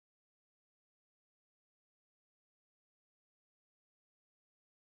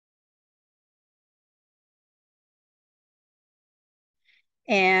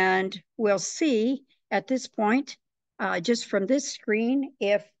And we'll see at this point, just from this screen,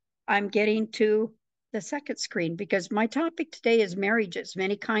 if I'm getting to the second screen, because my topic today is marriages,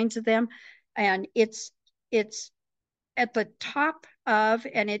 many kinds of them. And it's at the top of,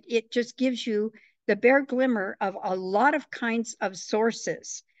 and it just gives you the bare glimmer of a lot of kinds of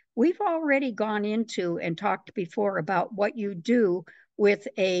sources. We've already gone into and talked before about what you do with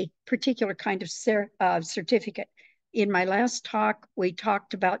a particular kind of certificate. In my last talk, we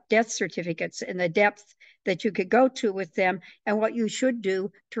talked about death certificates and the depth that you could go to with them and what you should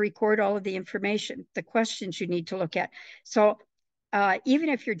do to record all of the information, the questions you need to look at. So even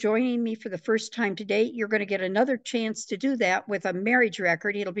if you're joining me for the first time today, you're going to get another chance to do that with a marriage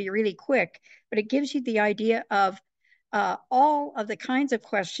record. It'll be really quick, but it gives you the idea of all of the kinds of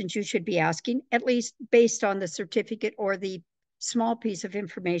questions you should be asking, at least based on the certificate or the small piece of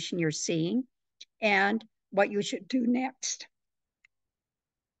information you're seeing, and what you should do next.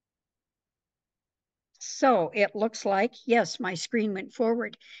 So it looks like, yes, my screen went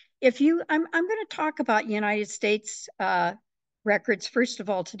forward. I'm going to talk about United States records first of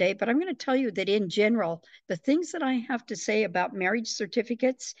all today, but I'm going to tell you that in general, the things that I have to say about marriage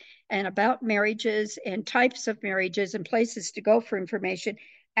certificates and about marriages and types of marriages and places to go for information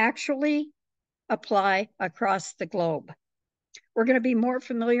actually apply across the globe. We're going to be more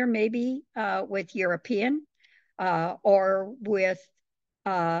familiar maybe with European or with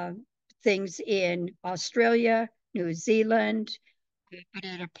uh, things in Australia, New Zealand, but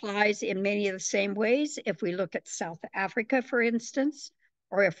it applies in many of the same ways. If we look at South Africa, for instance,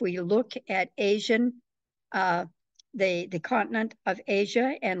 or if we look at Asian, uh, the continent of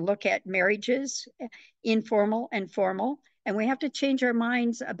Asia, and look at marriages, informal and formal, and we have to change our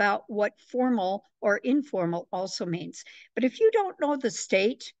minds about what formal or informal also means. But if you don't know the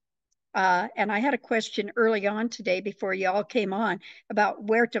state, and I had a question early on today before you all came on about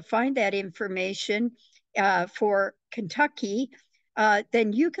where to find that information for Kentucky,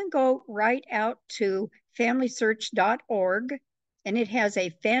 then you can go right out to familysearch.org. And it has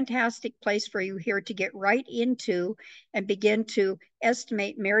a fantastic place for you here to get right into and begin to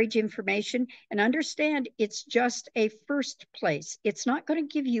estimate marriage information and understand it's just a first place. It's not going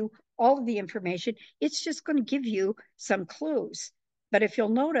to give you all of the information, it's just going to give you some clues. But if you'll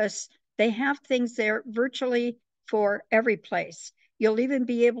notice, they have things there virtually for every place. You'll even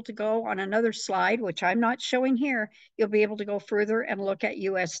be able to go on another slide, which I'm not showing here. You'll be able to go further and look at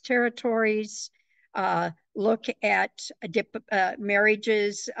U.S. territories, look at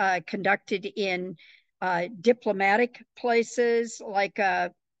marriages conducted in diplomatic places like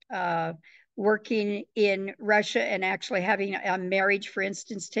working in Russia and actually having a marriage, for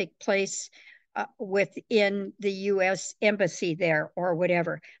instance, take place within the U.S. embassy there or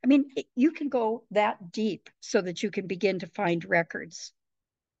whatever. I mean, you can go that deep so that you can begin to find records.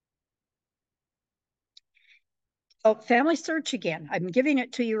 Oh, Family Search again, I'm giving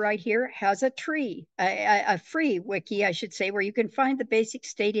it to you right here, has a free wiki, I should say, where you can find the basic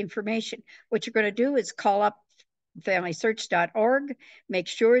state information. What you're going to do is call up familysearch.org, make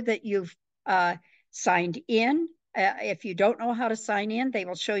sure that you've signed in. If you don't know how to sign in, they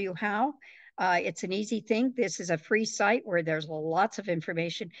will show you how. It's an easy thing. This is a free site where there's lots of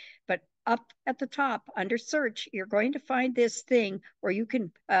information, but up at the top under search, you're going to find this thing where you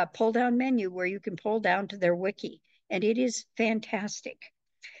can pull down menu where you can pull down to their wiki, and it is fantastic.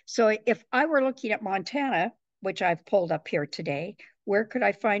 So if I were looking at Montana, which I've pulled up here today, where could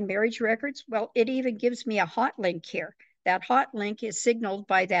I find marriage records? Well, it even gives me a hot link here. That hot link is signaled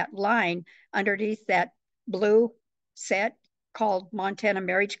by that line underneath that blue set called Montana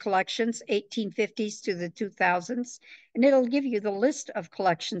Marriage Collections, 1850s to the 2000s. And it'll give you the list of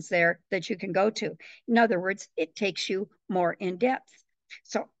collections there that you can go to. In other words, it takes you more in depth.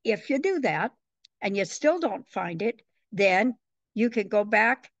 So if you do that and you still don't find it, then you can go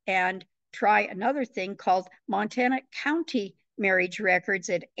back and try another thing called Montana County Marriage Records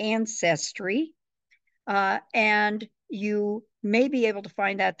at Ancestry. And you may be able to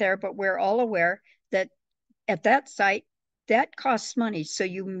find that there, but we're all aware that at that site, that costs money. So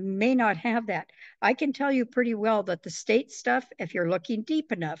you may not have that. I can tell you pretty well that the state stuff, if you're looking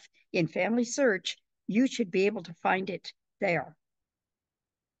deep enough in Family Search, you should be able to find it there.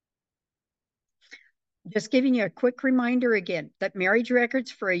 Just giving you a quick reminder again that marriage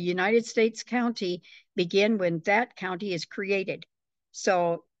records for a United States county begin when that county is created.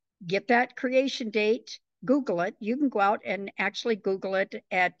 So get that creation date, Google it. You can go out and actually Google it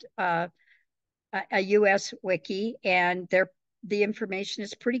at a US wiki, and the information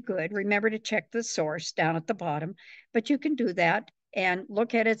is pretty good. Remember to check the source down at the bottom, but you can do that and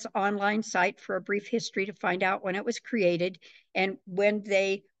look at its online site for a brief history to find out when it was created and when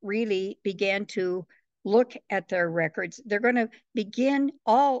they really began to look at their records. They're going to begin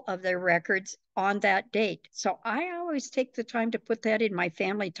all of their records on that date. So I always take the time to put that in my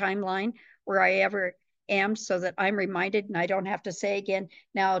family timeline where I ever am so that I'm reminded and I don't have to say again.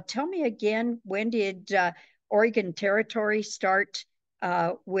 Now, tell me again, when did Oregon Territory start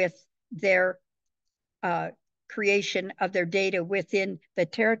with their uh, creation of their data within the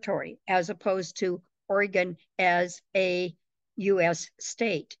territory as opposed to Oregon as a U.S.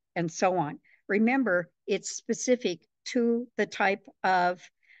 state and so on? Remember, it's specific to the type of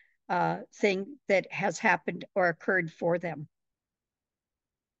thing that has happened or occurred for them.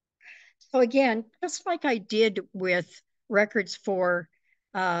 So again, just like I did with records for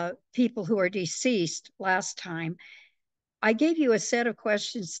people who are deceased last time, I gave you a set of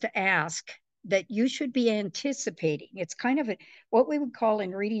questions to ask that you should be anticipating. It's kind of what we would call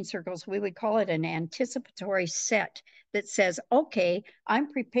in reading circles, we would call it an anticipatory set that says, okay,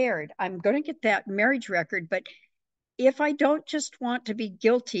 I'm prepared. I'm going to get that marriage record, but if I don't just want to be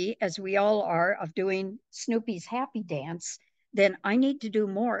guilty, as we all are, of doing Snoopy's happy dance, then I need to do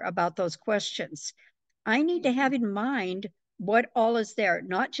more about those questions. I need to have in mind what all is there,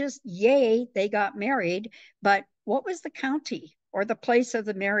 not just, yay, they got married, but what was the county or the place of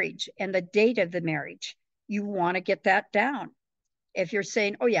the marriage and the date of the marriage? You want to get that down. If you're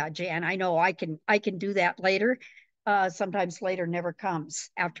saying, oh yeah, Jan, I know I can do that later. Sometimes later never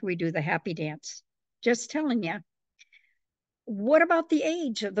comes after we do the happy dance. Just telling you. What about the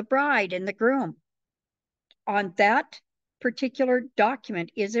age of the bride and the groom? On that particular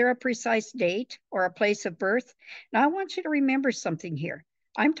document, is there a precise date or a place of birth? Now, I want you to remember something here.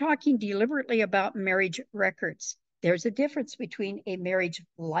 I'm talking deliberately about marriage records. There's a difference between a marriage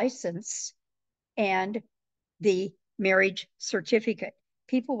license and the marriage certificate.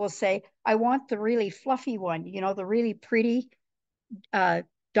 People will say, I want the really fluffy one, the really pretty uh,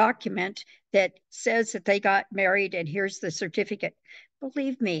 document that says that they got married and here's the certificate.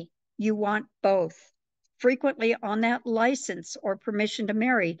 Believe me, you want both. Frequently on that license or permission to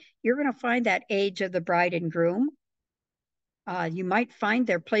marry, you're going to find that age of the bride and groom. You might find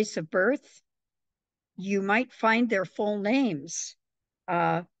their place of birth. You might find their full names.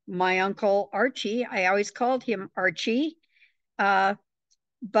 My uncle Archie, I always called him Archie,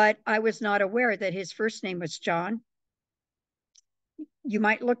 but I was not aware that his first name was John. You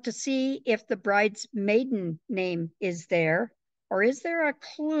might look to see if the bride's maiden name is there, or is there a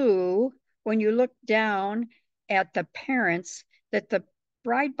clue when you look down at the parents that the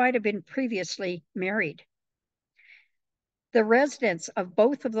bride might have been previously married? The residence of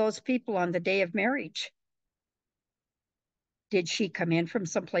both of those people on the day of marriage. Did she come in from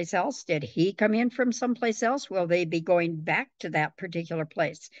someplace else? Did he come in from someplace else? Will they be going back to that particular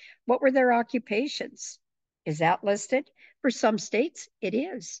place? What were their occupations? Is that listed? For some states, it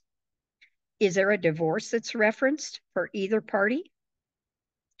is. Is there a divorce that's referenced for either party?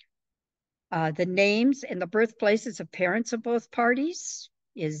 The names and the birthplaces of parents of both parties,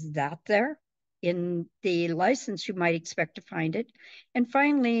 is that there? In the license, you might expect to find it. And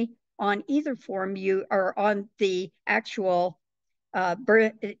finally, on either form, you are on the actual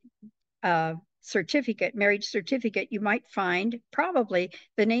birth certificate, marriage certificate, you might find probably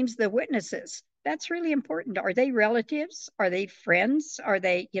the names of the witnesses. That's really important. Are they relatives? Are they friends? Are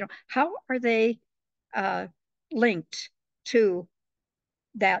they, how are they uh, linked to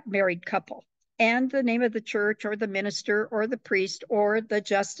that married couple? And the name of the church or the minister or the priest or the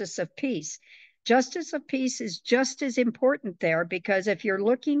justice of peace. Justice of peace is just as important there because if you're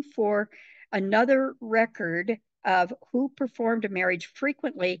looking for another record of who performed a marriage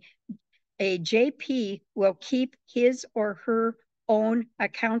frequently, a JP will keep his or her own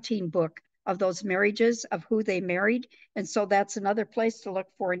accounting book of those marriages, of who they married. And so that's another place to look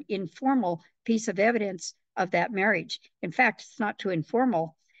for an informal piece of evidence of that marriage. In fact, it's not too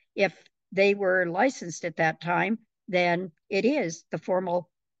informal. If they were licensed at that time, then it is the formal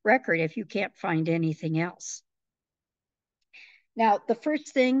record if you can't find anything else. Now, the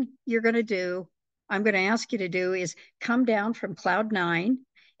first thing you're going to do, I'm going to ask you to do is come down from cloud 9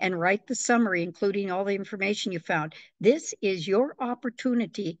 and write the summary, including all the information you found. This is your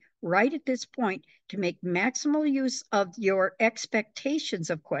opportunity right at this point to make maximal use of your expectations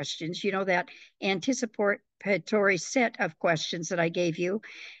of questions, that anticipatory set of questions that I gave you,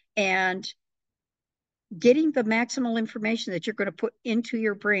 and getting the maximal information that you're going to put into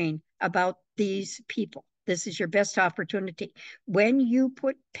your brain about these people. This is your best opportunity. When you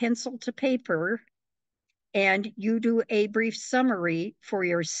put pencil to paper, and you do a brief summary for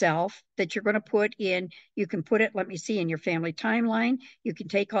yourself that you're going to put in. You can put it, let me see, in your family timeline. You can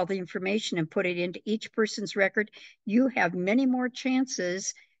take all the information and put it into each person's record. You have many more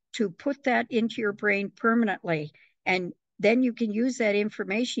chances to put that into your brain permanently. And then you can use that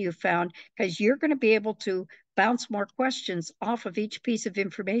information you found, because you're going to be able to bounce more questions off of each piece of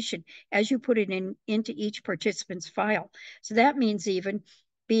information as you put it into each participant's file. So that means even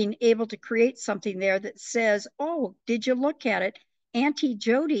being able to create something there that says, oh, did you look at it? Auntie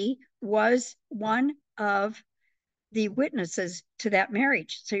Jody was one of the witnesses to that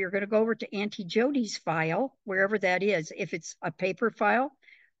marriage. So you're going to go over to Auntie Jody's file, wherever that is, if it's a paper file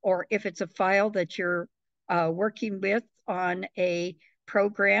or if it's a file that you're working with on a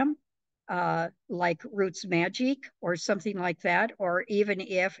program like Roots Magic or something like that, or even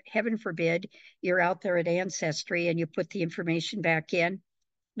if, heaven forbid, you're out there at Ancestry and you put the information back in.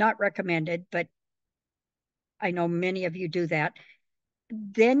 Not recommended, but I know many of you do that.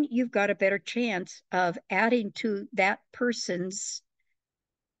 Then you've got a better chance of adding to that person's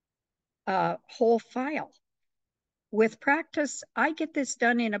whole file. With practice, I get this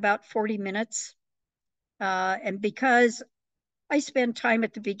done in about 40 minutes. And because I spend time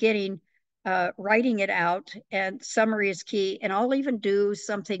at the beginning writing it out, and summary is key, and I'll even do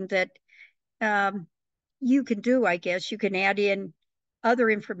something that um, you can do, I guess. You can add in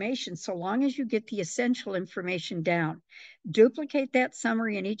other information so long as you get the essential information down. Duplicate that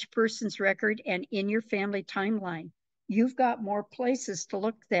summary in each person's record and in your family timeline. You've got more places to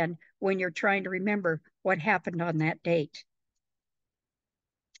look then when you're trying to remember what happened on that date.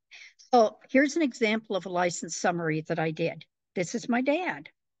 So here's an example of a license summary that I did. This is my dad.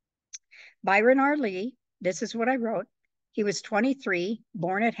 Byron R. Lee, this is what I wrote. He was 23,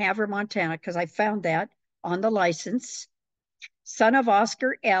 born at Havre, Montana, because I found that on the license. Son of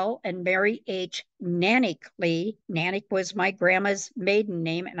Oscar L. and Mary H. Nanick Lee. Nanick was my grandma's maiden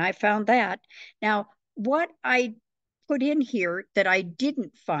name, and I found that. Now, what I put in here that I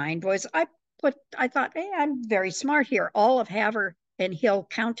didn't find was I thought, hey, I'm very smart here. All of Havre and Hill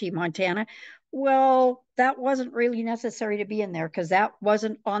County, Montana. Well, that wasn't really necessary to be in there because that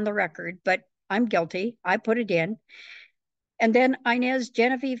wasn't on the record, but I'm guilty. I put it in. And then Inez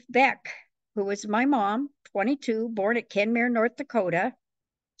Genevieve Beck, who was my mom, 22, born at Kenmare, North Dakota,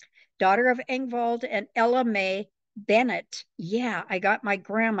 daughter of Engvald and Ella Mae Bennett. Yeah, I got my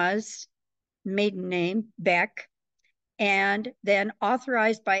grandma's maiden name, Beck. And then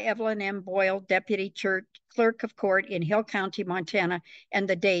authorized by Evelyn M. Boyle, Deputy Church Clerk of Court in Hill County, Montana, and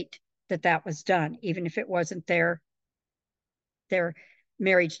the date that that was done, even if it wasn't their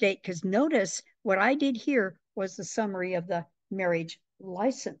marriage date. Because notice what I did here was the summary of the marriage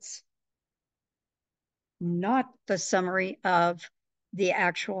license, not the summary of the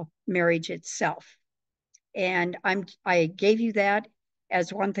actual marriage itself. And I gave you that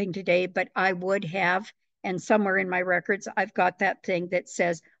as one thing today, but I would have, and somewhere in my records, I've got that thing that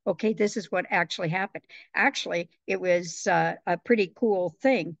says, okay, this is what actually happened. Actually, it was a pretty cool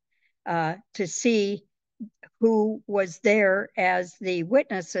thing to see who was there as the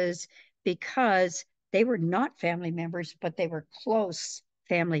witnesses, because they were not family members, but they were close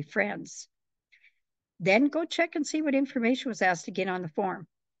family friends. Then go check and see what information was asked again on the form.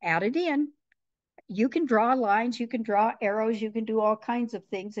 Add it in. You can draw lines, you can draw arrows, you can do all kinds of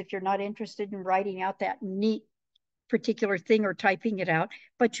things if you're not interested in writing out that neat particular thing or typing it out,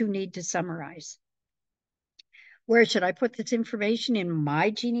 but you need to summarize. Where should I put this information in my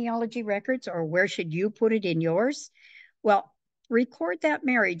genealogy records, or where should you put it in yours? Well, record that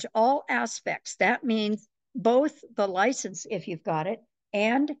marriage, all aspects. That means both the license, if you've got it,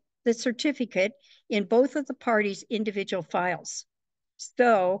 and the certificate in both of the parties' individual files.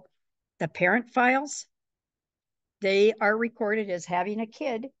 So the parent files, they are recorded as having a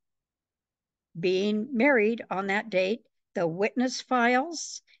kid, being married on that date. The witness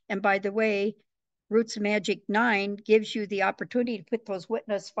files, and by the way, Roots Magic 9 gives you the opportunity to put those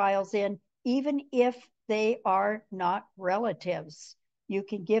witness files in, even if they are not relatives. You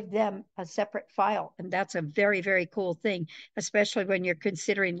can give them a separate file, and that's a very, very cool thing, especially when you're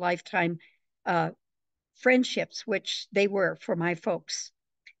considering lifetime friendships, which they were for my folks.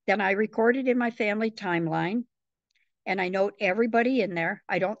 Then I recorded in my family timeline, and I note everybody in there.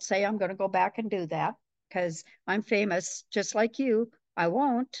 I don't say I'm going to go back and do that because I'm famous, just like you. I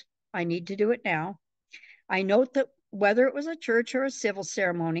won't. I need to do it now. I note that whether it was a church or a civil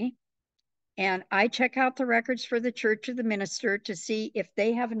ceremony, and I check out the records for the church or the minister to see if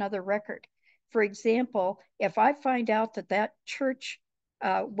they have another record. For example, if I find out that that church,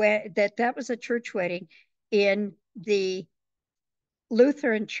 that was a church wedding in the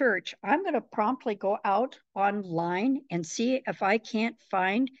Lutheran Church, I'm going to promptly go out online and see if I can't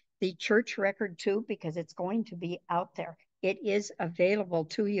find the church record too, because it's going to be out there. It is available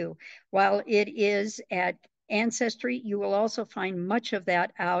to you. While it is at Ancestry, you will also find much of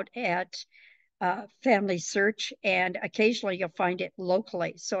that out at Family Search, and occasionally you'll find it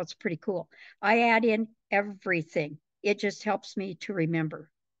locally. So it's pretty cool. I add in everything. It just helps me to remember.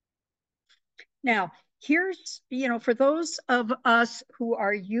 Now, here's, for those of us who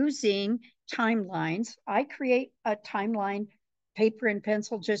are using timelines, I create a timeline paper and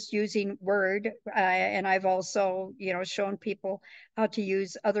pencil just using Word. And I've also, shown people how to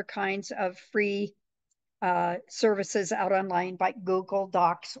use other kinds of free services out online like Google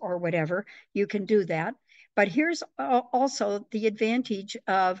Docs or whatever. You can do that. But here's also the advantage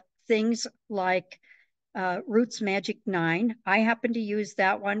of things like Roots Magic 9. I happen to use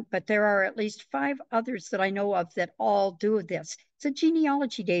that one, but there are at least 5 others that I know of that all do this. It's a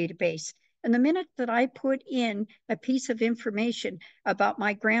genealogy database. And the minute that I put in a piece of information about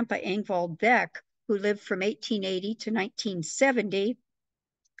my grandpa Engvald Beck, who lived from 1880 to 1970,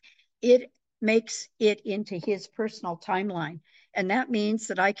 it makes it into his personal timeline. And that means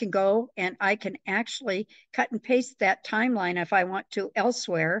that I can go and I can actually cut and paste that timeline if I want to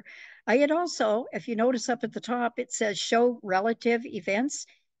elsewhere. It also, if you notice up at the top, it says show relative events.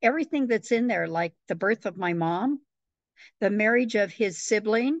 Everything that's in there, like the birth of my mom, the marriage of his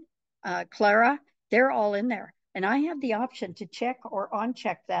sibling, Clara, they're all in there. And I have the option to check or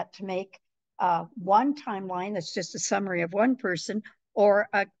uncheck that to make one timeline that's just a summary of one person, or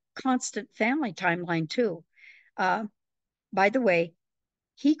a constant family timeline too. Uh, by the way,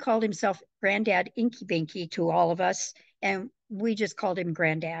 he called himself Granddad Inky Binky to all of us, and we just called him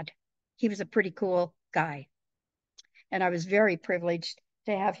Granddad. He was a pretty cool guy. And I was very privileged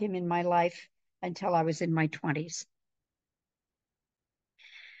to have him in my life until I was in my 20s.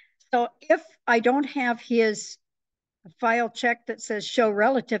 So if I don't have his file check that says show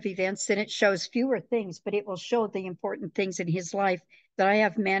relative events, then it shows fewer things, but it will show the important things in his life that I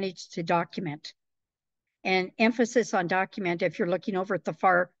have managed to document. And emphasis on document, if you're looking over at the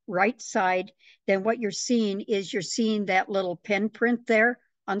far right side, then what you're seeing is you're seeing that little pen print there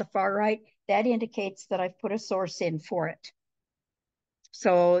on the far right. That indicates that I've put a source in for it.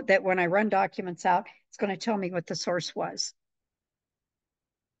 So that when I run documents out, it's going to tell me what the source was.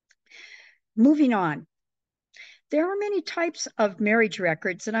 Moving on. There are many types of marriage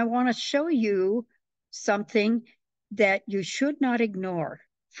records, and I want to show you something that you should not ignore.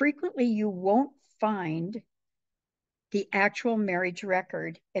 Frequently, you won't find the actual marriage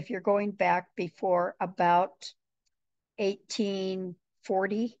record if you're going back before about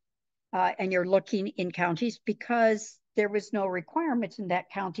 1840 and you're looking in counties, because there was no requirement in that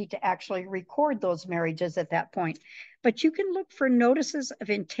county to actually record those marriages at that point. But you can look for notices of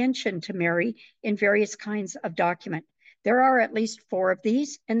intention to marry in various kinds of document. There are at least 4 of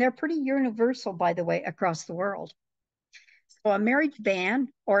these, and they're pretty universal, by the way, across the world. So a marriage ban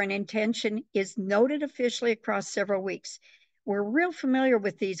or an intention is noted officially across several weeks. We're real familiar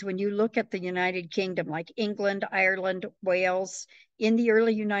with these when you look at the United Kingdom, like England, Ireland, Wales, in the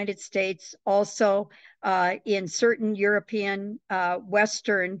early United States, also in certain European,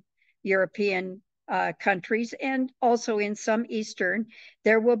 Western European countries, and also in some Eastern,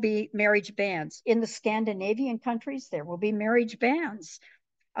 there will be marriage bans. In the Scandinavian countries, there will be marriage bans.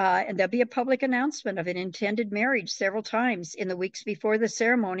 And there'll be a public announcement of an intended marriage several times in the weeks before the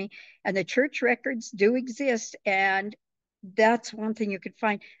ceremony. And the church records do exist. And that's one thing you could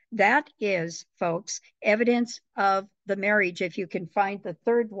find. That is, folks, evidence of the marriage. If you can find the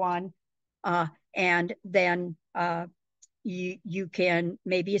third one, and then you can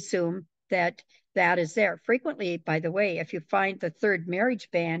maybe assume that that is there. Frequently, by the way, if you find the third marriage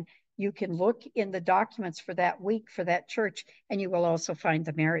ban, you can look in the documents for that week for that church, and you will also find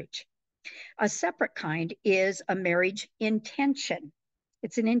the marriage. A separate kind is a marriage intention.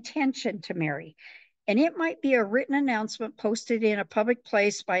 It's an intention to marry. And it might be a written announcement posted in a public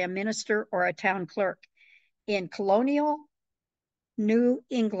place by a minister or a town clerk. In colonial New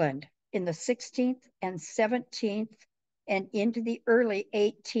England in the 16th and 17th and into the early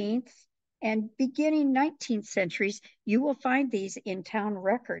 18th and beginning 19th centuries, you will find these in town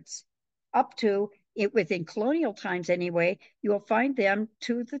records. Up to it within colonial times anyway, you will find them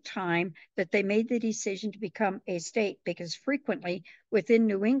to the time that they made the decision to become a state, because frequently within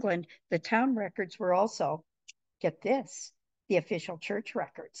New England, the town records were also, get this, the official church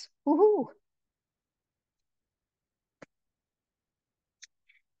records. Woohoo!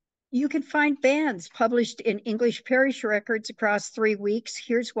 You can find bans published in English parish records across 3 weeks.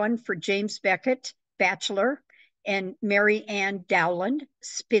 Here's one for James Beckett, bachelor, and Mary Ann Dowland,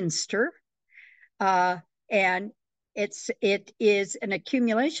 spinster. Uh, and it is an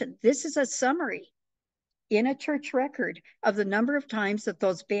accumulation. This is a summary in a church record of the number of times that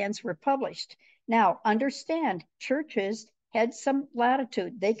those banns were published. Now, understand, churches had some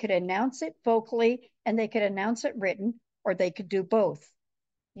latitude. They could announce it vocally and they could announce it written, or they could do both.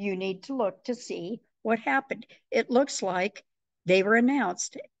 You need to look to see what happened. It looks like they were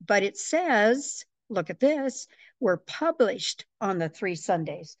announced, but it says, look at this, were published on the 3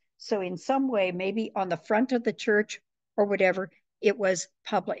 Sundays. So in some way, maybe on the front of the church or whatever, it was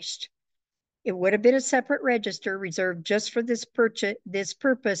published. It would have been a separate register reserved just for this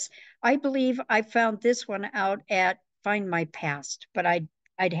purpose. I believe I found this one out at Find My Past, but I'd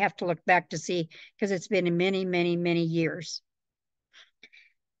have to look back to see because it's been many, many, many years.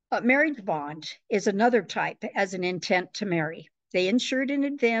 Marriage bond is another type as an intent to marry. They ensured in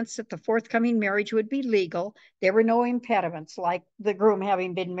advance that the forthcoming marriage would be legal. There were no impediments, like the groom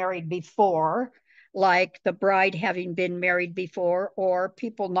having been married before, like the bride having been married before, or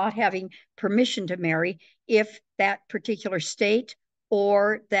people not having permission to marry if that particular state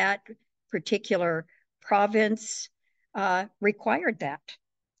or that particular province required that.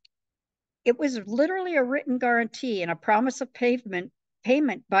 It was literally a written guarantee and a promise of payment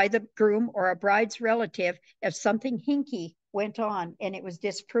by the groom or a bride's relative if something hinky went on and it was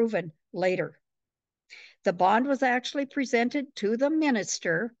disproven later. The bond was actually presented to the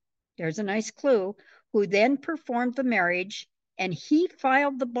minister, there's a nice clue, who then performed the marriage, and he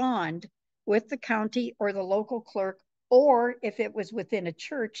filed the bond with the county or the local clerk, or if it was within a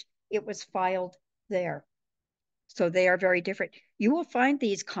church, it was filed there. So they are very different. You will find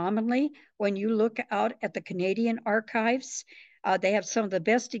these commonly when you look out at the Canadian archives. They have some of the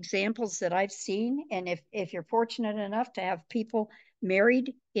best examples that I've seen. And if you're fortunate enough to have people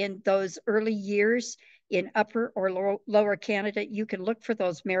married in those early years in upper or lower Canada, you can look for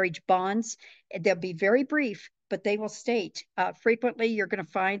those marriage bonds. They'll be very brief, but they will state frequently you're going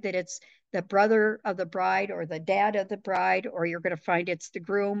to find that it's the brother of the bride or the dad of the bride, or you're going to find it's the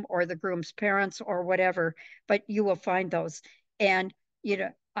groom or the groom's parents or whatever, but you will find those. And,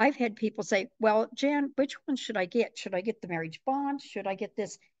 I've had people say, well, Jan, which one should I get? Should I get the marriage bond? Should I get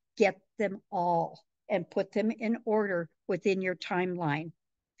this? Get them all and put them in order within your timeline.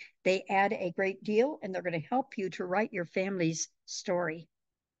 They add a great deal and they're going to help you to write your family's story.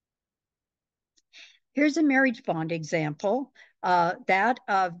 Here's a marriage bond example, that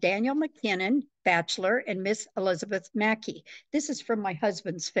of Daniel McKinnon, bachelor, and Miss Elizabeth Mackey. This is from my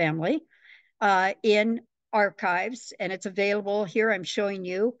husband's family in archives, and it's available here. I'm showing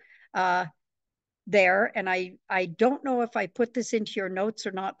you there, and I don't know if I put this into your notes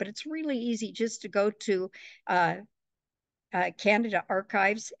or not, but it's really easy just to go to Canada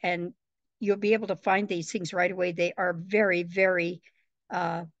Archives, and you'll be able to find these things right away. They are very, very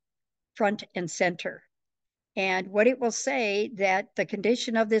front and center. And what it will say that the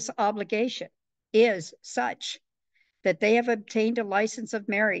condition of this obligation is such that they have obtained a license of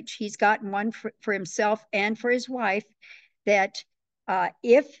marriage. He's gotten one for himself and for his wife, that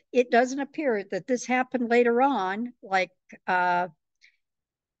if it doesn't appear that this happened later on, like there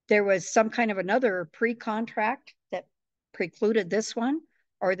was some kind of another pre-contract that precluded this one,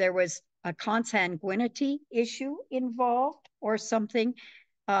 or there was a consanguinity issue involved or something,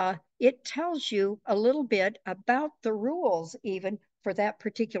 it tells you a little bit about the rules even for that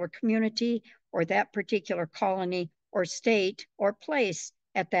particular community or that particular colony or state or place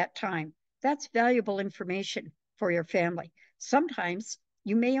at that time. That's valuable information for your family. Sometimes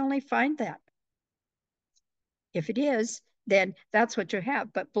you may only find that. If it is, then that's what you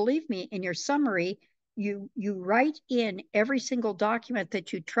have. But believe me, in your summary, you write in every single document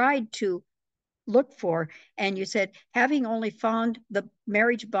that you tried to look for, and you said, having only found the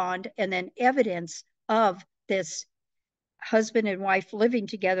marriage bond and then evidence of this husband and wife living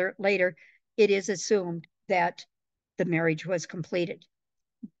together later, it is assumed that the marriage was completed.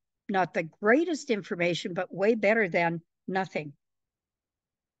 Not the greatest information, but way better than nothing.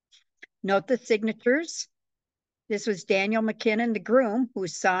 Note the signatures. This was Daniel McKinnon, the groom, who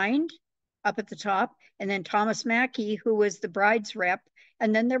signed up at the top, and then Thomas Mackey, who was the bride's rep.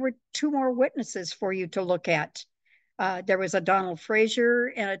 And then there were two more witnesses for you to look at. There was a Donald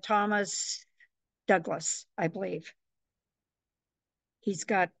Fraser and a Thomas Douglas, I believe. He's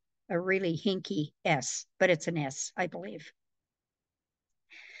got a really hinky S, but it's an S, I believe.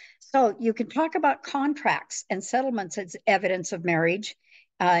 So you can talk about contracts and settlements as evidence of marriage.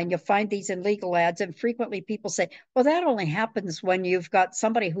 And you'll find these in legal ads. And frequently people say, well, that only happens when you've got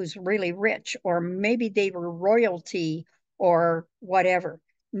somebody who's really rich, or maybe they were royalty or whatever.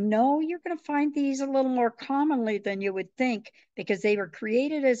 No, you're going to find these a little more commonly than you would think because they were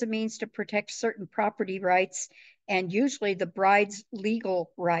created as a means to protect certain property rights and usually the bride's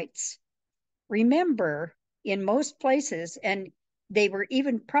legal rights. Remember, in most places, and they were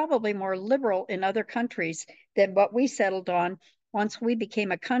even probably more liberal in other countries than what we settled on once we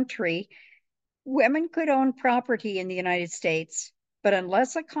became a country, women could own property in the United States, but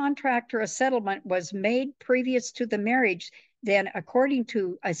unless a contract or a settlement was made previous to the marriage, then according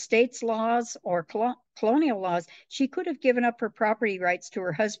to a state's laws or colonial laws, she could have given up her property rights to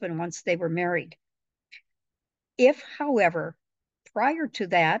her husband once they were married. If, however, prior to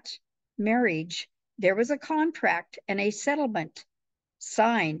that marriage, there was a contract and a settlement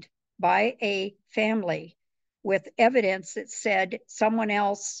signed by a family with evidence that said someone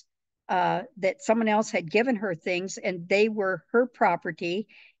else had given her things and they were her property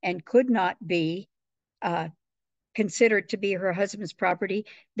and could not be uh, considered to be her husband's property,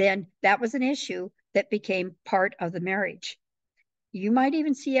 then that was an issue that became part of the marriage. You might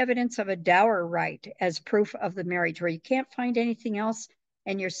even see evidence of a dower right as proof of the marriage where you can't find anything else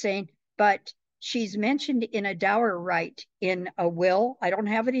and you're saying, but she's mentioned in a dower right in a will, I don't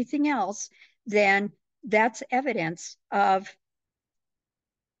have anything else, then that's evidence of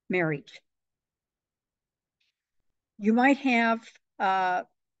marriage. You might have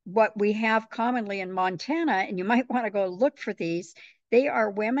what we have commonly in Montana, and you might want to go look for these. They are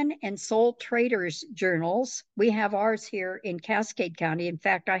women and sole traders journals. We have ours here in Cascade County. In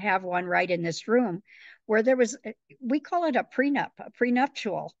fact, I have one right in this room where there was, we call it a prenup, a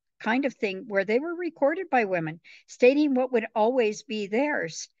prenuptial kind of thing, where they were recorded by women, stating what would always be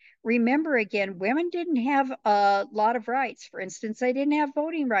theirs. Remember again, women didn't have a lot of rights. For instance, they didn't have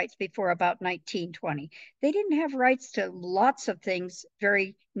voting rights before about 1920. They didn't have rights to lots of things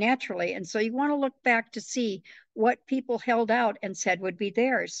very naturally. And so you want to look back to see what people held out and said would be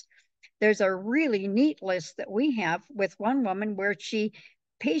theirs. There's a really neat list that we have with one woman where she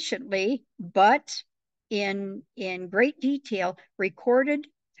patiently, but in great detail, recorded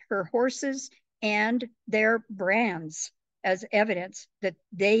her horses and their brands as evidence that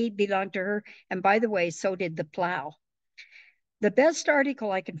they belonged to her. And by the way, so did the plow. The best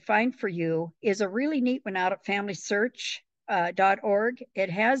article I can find for you is a really neat one out at FamilySearch.org. It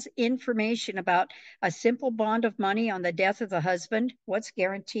has information about a simple bond of money on the death of the husband, what's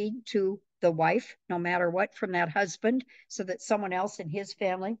guaranteed to the wife, no matter what, from that husband, so that someone else in his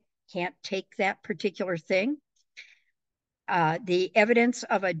family can't take that particular thing. The evidence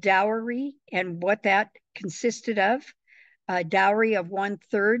of a dowry and what that consisted of. A dowry of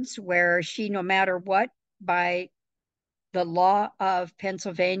 1/3, where she, no matter what, by the law of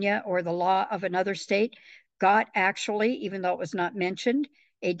Pennsylvania or the law of another state, got actually, even though it was not mentioned,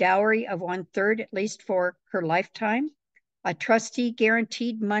 a dowry of 1/3, at least for her lifetime, a trustee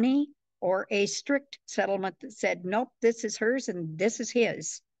guaranteed money, or a strict settlement that said, nope, this is hers and this is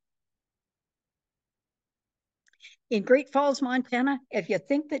his. In Great Falls, Montana, if you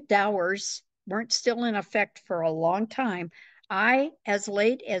think that dowers weren't still in effect for a long time, I, as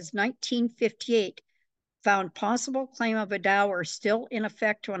late as 1958, found possible claim of a dower still in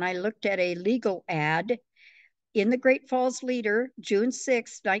effect when I looked at a legal ad in the Great Falls Leader, June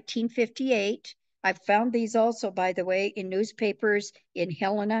 6, 1958. I've found these also, by the way, in newspapers in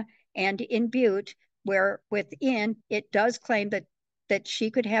Helena and in Butte, where within it does claim that she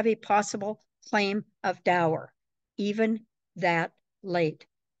could have a possible claim of dower, even that late.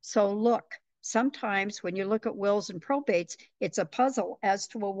 So look, sometimes when you look at wills and probates, it's a puzzle as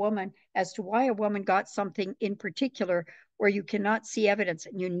to a woman, as to why a woman got something in particular where you cannot see evidence,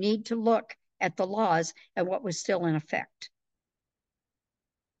 and you need to look at the laws and what was still in effect.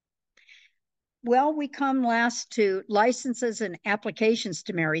 Well, we come last to licenses and applications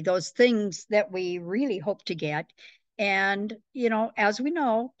to marry, those things that we really hope to get. And, as we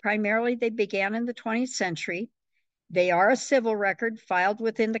know, primarily they began in the 20th century. They are a civil record filed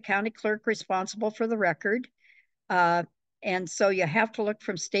within the county clerk responsible for the record. Uh, and so you have to look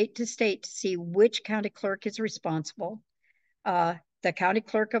from state to state to see which county clerk is responsible. The county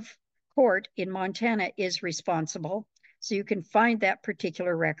clerk of court in Montana is responsible. So you can find that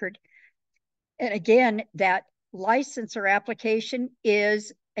particular record. And again, that license or application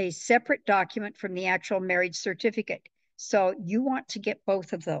is a separate document from the actual marriage certificate. So you want to get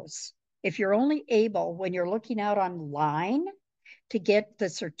both of those. If you're only able, when you're looking out online, to get the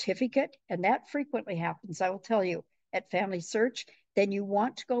certificate, and that frequently happens, I will tell you, at Family Search, then you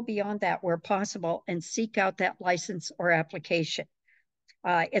want to go beyond that where possible and seek out that license or application.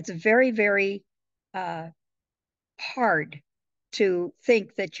 It's very, very hard to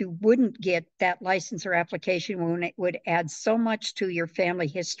think that you wouldn't get that license or application when it would add so much to your family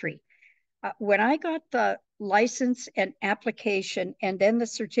history. When I got the license and application and then the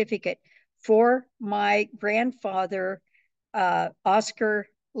certificate for my grandfather, Oscar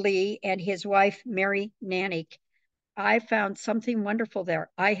Lee, and his wife, Mary Nanick, I found something wonderful there.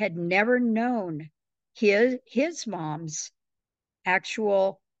 I had never known his mom's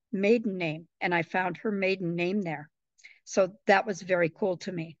actual maiden name, and I found her maiden name there. So that was very cool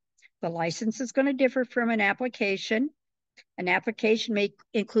to me. The license is going to differ from an application. An application may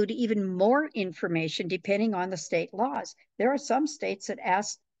include even more information depending on the state laws. There are some states that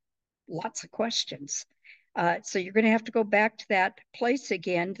ask lots of questions. So you're going to have to go back to that place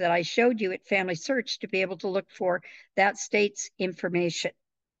again that I showed you at Family Search to be able to look for that state's information.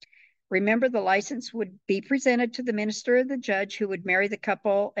 Remember, the license would be presented to the minister or the judge who would marry the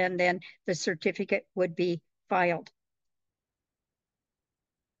couple, and then the certificate would be filed.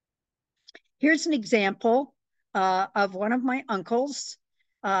 Here's an example of one of my uncles,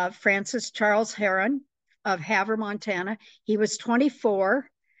 Francis Charles Heron of Havre, Montana. He was 24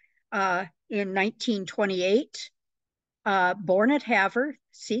 in 1928, born at Havre.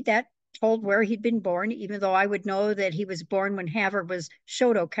 See, that told where he'd been born, even though I would know that he was born when Havre was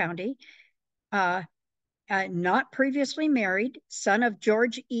Choteau County. Not previously married, son of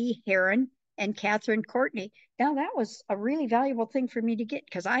George E. Heron and Catherine Courtney. Now, that was a really valuable thing for me to get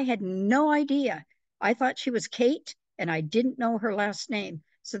because I had no idea. I thought she was Kate, and I didn't know her last name.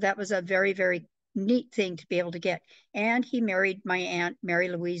 So that was a very, very neat thing to be able to get. And he married my aunt, Mary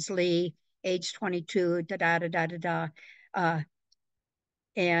Louise Lee, age 22, da da da da da da.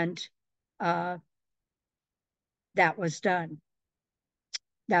 And that was done.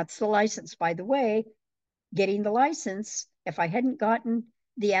 That's the license. By the way, getting the license, if I hadn't gotten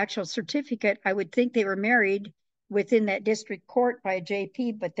the actual certificate, I would think they were married within that district court by a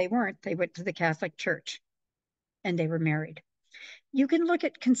JP, but they weren't. They went to the Catholic Church and they were married. You can look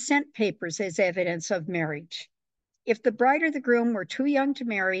at consent papers as evidence of marriage. If the bride or the groom were too young to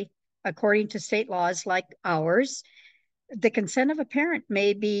marry, according to state laws like ours, the consent of a parent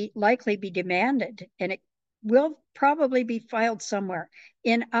may be likely be demanded, and it will probably be filed somewhere.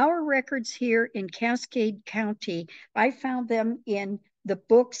 In our records here in Cascade County, I found them in the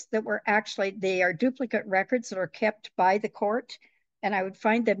books that were actually, they are duplicate records that are kept by the court, and I would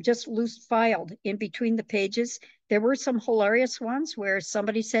find them just loose filed in between the pages. There were some hilarious ones where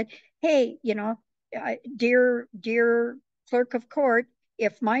somebody said, hey, dear clerk of court,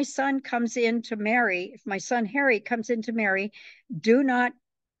 if my son comes in to marry, if my son Harry comes in to marry, do not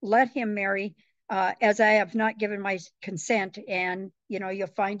let him marry as I have not given my consent. And, you'll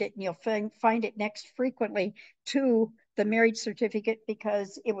find it and you'll find it next frequently to the marriage certificate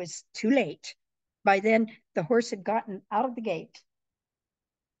because it was too late. By then, the horse had gotten out of the gate.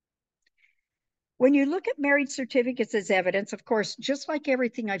 When you look at marriage certificates as evidence, of course, just like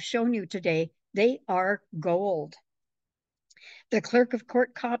everything I've shown you today, they are gold. The clerk of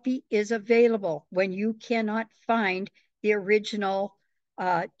court copy is available when you cannot find the original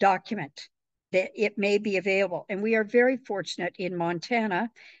document. That it may be available. And we are very fortunate in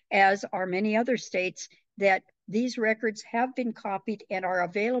Montana, as are many other states, that these records have been copied and are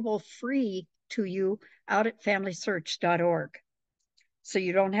available free to you out at familysearch.org. So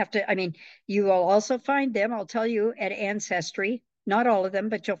you don't have to, you will also find them, I'll tell you, at Ancestry. Not all of them,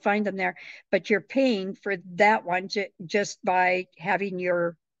 but you'll find them there. But you're paying for that one just by having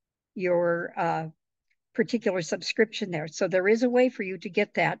your particular subscription there. So there is a way for you to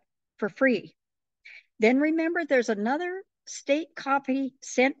get that for free. Then remember, there's another state copy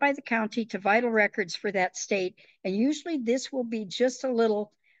sent by the county to vital records for that state. And usually this will be just a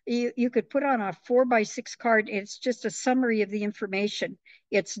little, you could put on a 4x6 card. It's just a summary of the information.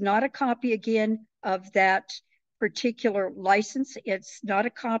 It's not a copy, again, of that particular license. It's not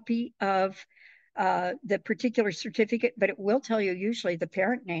a copy of the particular certificate, but it will tell you usually the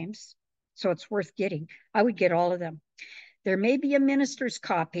parent names. So it's worth getting. I would get all of them. There may be a minister's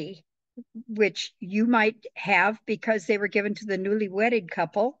copy, which you might have because they were given to the newly wedded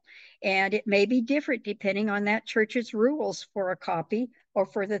couple. And it may be different depending on that church's rules for a copy or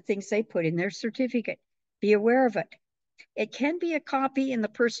for the things they put in their certificate. Be aware of it. It can be a copy in the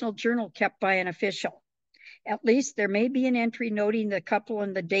personal journal kept by an official. At least there may be an entry noting the couple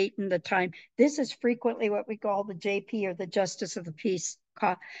and the date and the time. This is frequently what we call the JP or the Justice of the Peace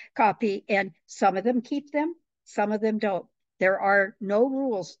copy. And some of them keep them, some of them don't. There are no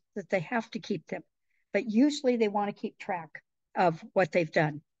rules that they have to keep them, but usually they want to keep track of what they've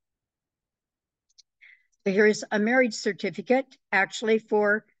done. Here's a marriage certificate, actually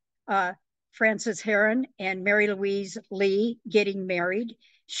for Frances Heron and Mary Louise Lee getting married,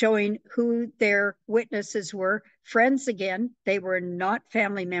 showing who their witnesses were. Friends again, they were not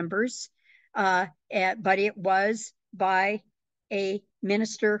family members, but it was by a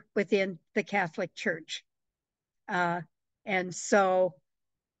minister within the Catholic Church. And so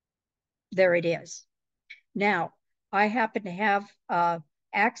there it is. Now, I happen to have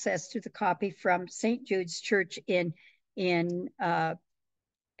access to the copy from St. Jude's Church in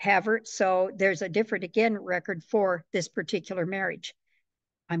Havert, so there's a different, again, record for this particular marriage.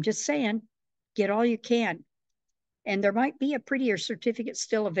 I'm just saying, get all you can. And there might be a prettier certificate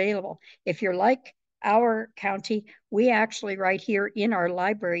still available. If you're like our county, we actually right here in our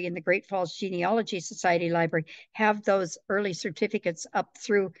library, in the Great Falls Genealogy Society library, have those early certificates up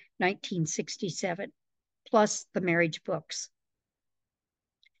through 1967, plus the marriage books.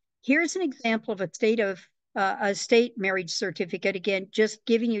 Here's an example of a state marriage certificate. Again, just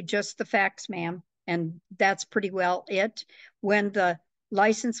giving you just the facts, ma'am, and that's pretty well it. When the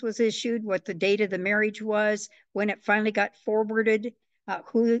license was issued, what the date of the marriage was, when it finally got forwarded,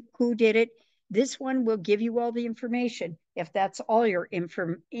 who did it. This one will give you all the information if that's all you're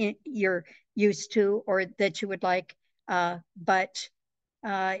used to or that you would like. But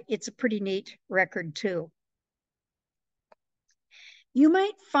it's a pretty neat record too. You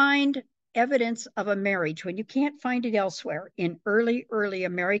might find evidence of a marriage when you can't find it elsewhere in early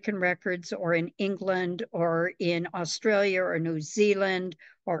American records or in England or in Australia or New Zealand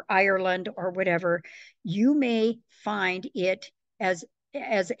or Ireland or whatever. You may find it as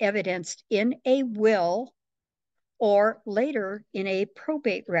evidenced in a will or later in a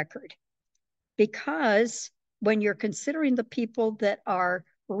probate record. Because when you're considering the people that are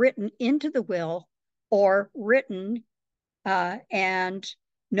written into the will or written and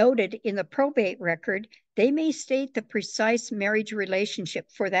noted in the probate record, they may state the precise marriage relationship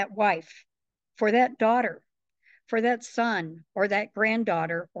for that wife, for that daughter, for that son, or that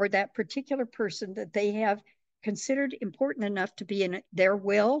granddaughter, or that particular person that they have considered important enough to be in their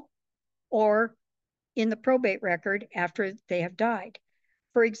will or in the probate record after they have died.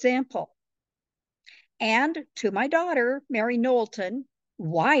 For example, and to my daughter, Mary Knowlton,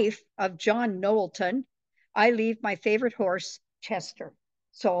 wife of John Knowlton, I leave my favorite horse, Chester.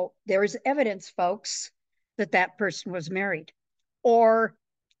 So there is evidence, folks, that that person was married. Or,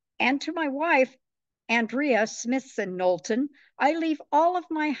 and to my wife, Andrea Smithson Knowlton, I leave all of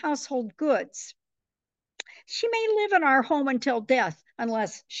my household goods. She may live in our home until death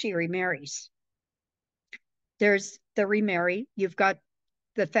unless she remarries. There's the remarry. You've got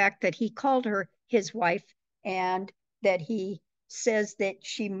the fact that he called her his wife and that he says that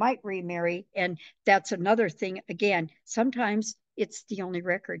she might remarry. And that's another thing. Again, sometimes it's the only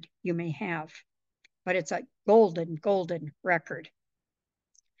record you may have, but it's a golden record.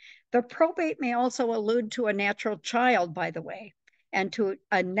 The probate may also allude to a natural child, by the way, and to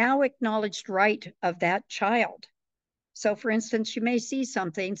a now acknowledged right of that child. So, for instance, you may see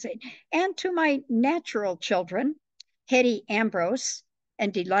something saying, and to my natural children, Hetty Ambrose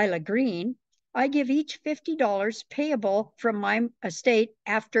and Delilah Green, I give each $50 payable from my estate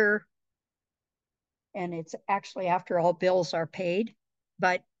after, and it's actually after all bills are paid,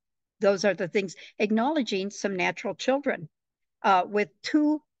 but those are the things, acknowledging some natural children with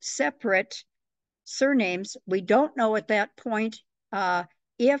two separate surnames. We don't know at that point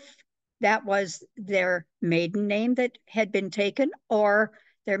if that was their maiden name that had been taken or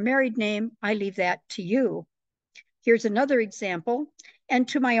their married name. I leave that to you. Here's another example. And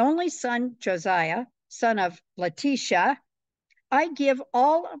to my only son, Josiah, son of Letitia, I give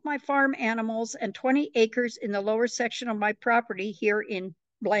all of my farm animals and 20 acres in the lower section of my property here in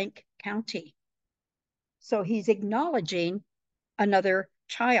blank county. So he's acknowledging another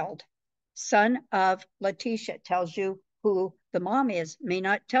child, son of Letitia. Tells you who the mom is. May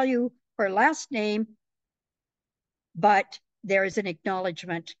not tell you her last name, but there is an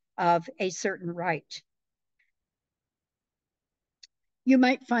acknowledgement of a certain right. You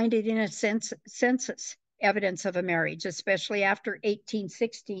might find it in a census, evidence of a marriage, especially after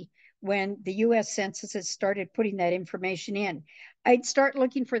 1860, when the US censuses started putting that information in. I'd start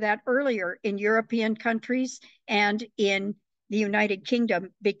looking for that earlier in European countries and in the United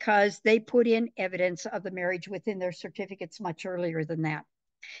Kingdom because they put in evidence of the marriage within their certificates much earlier than that.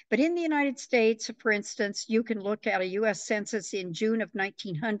 But in the United States, for instance, you can look at a US census in June of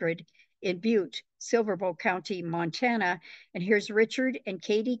 1900 in Butte, Silver Bow County, Montana. And here's Richard and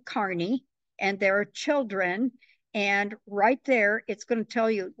Katie Carney and their children. And right there, it's going to tell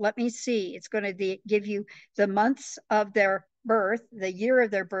you, let me see, it's going to give you the months of their birth, the year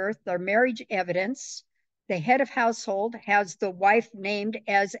of their birth, their marriage evidence. The head of household has the wife named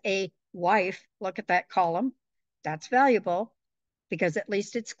as a wife, look at that column. That's valuable because at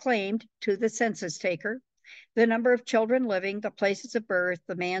least it's claimed to the census taker. The number of children living, the places of birth,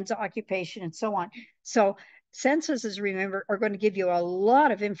 the man's occupation, and so on. So censuses, remember, are going to give you a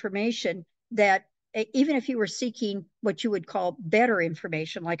lot of information that even if you were seeking what you would call better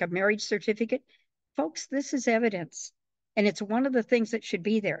information, like a marriage certificate, folks, this is evidence. And it's one of the things that should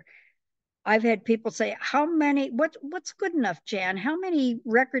be there. I've had people say, how many, what's good enough, Jan? How many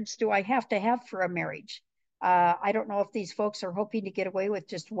records do I have to have for a marriage? I don't know if these folks are hoping to get away with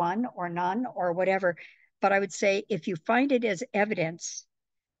just one or none or whatever, but I would say if you find it as evidence,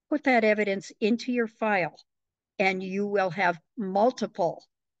 put that evidence into your file and you will have multiple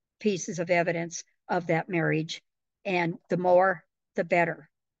pieces of evidence of that marriage. And the more, the better.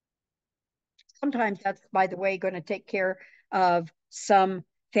 Sometimes that's, by the way, going to take care of some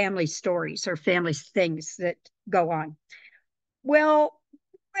family stories or family things that go on. Well,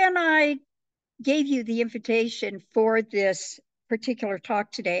 when I gave you the invitation for this particular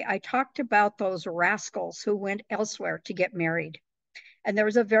talk today, I talked about those rascals who went elsewhere to get married. And there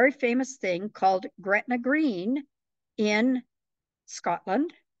was a very famous thing called Gretna Green in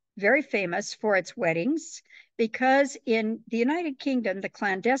Scotland, very famous for its weddings, because in the United Kingdom, the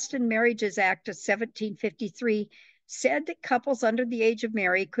Clandestine Marriages Act of 1753 said that couples under the age of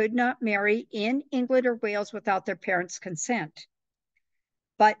marriage could not marry in England or Wales without their parents' consent.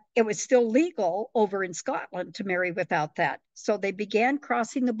 But it was still legal over in Scotland to marry without that. So they began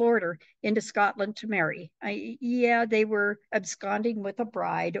crossing the border into Scotland to marry. Yeah, they were absconding with a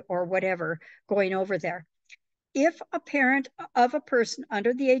bride or whatever going over there. If a parent of a person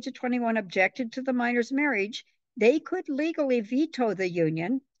under the age of 21 objected to the minor's marriage, they could legally veto the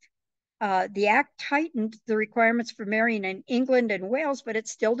union. The act tightened the requirements for marrying in England and Wales, but it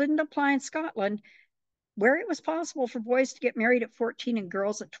still didn't apply in Scotland, where it was possible for boys to get married at 14 and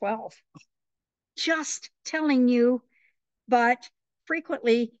girls at 12. Just telling you, but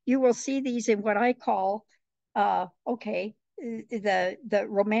frequently you will see these in what I call, the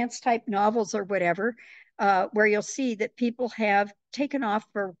romance type novels or whatever, where you'll see that people have taken off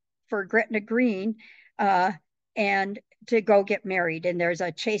for Gretna Green and to go get married, and there's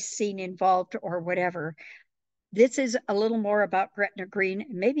a chase scene involved or whatever. This is a little more about Gretna Green.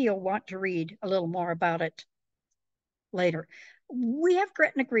 Maybe you'll want to read a little more about it later. We have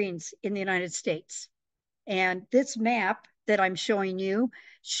Gretna Greens in the United States. And this map that I'm showing you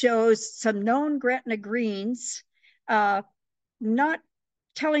shows some known Gretna Greens, not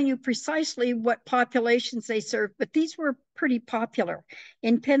telling you precisely what populations they serve, but these were pretty popular.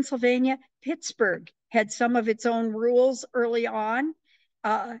 In Pennsylvania, Pittsburgh had some of its own rules early on,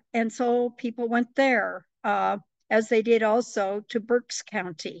 and so people went there, as they did also to Berks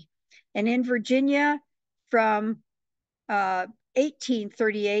County. And in Virginia, from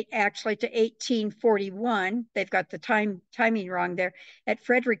 1838 actually to 1841. They've got the timing wrong there. At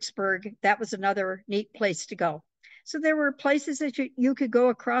Fredericksburg, that was another neat place to go. So there were places that you could go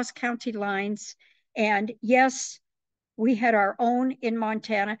across county lines. And yes, we had our own in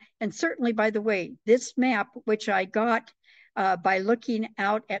Montana. And certainly, by the way, this map, which I got by looking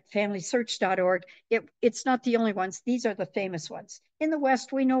out at familysearch.org, it's not the only ones. These are the famous ones. In the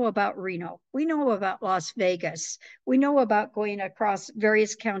West, we know about Reno. We know about Las Vegas. We know about going across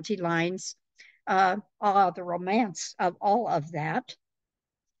various county lines. The romance of all of that.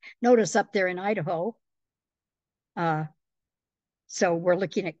 Notice up there in Idaho. So we're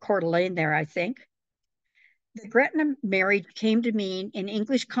looking at Coeur d'Alene there, I think. The Gretna marriage came to mean, in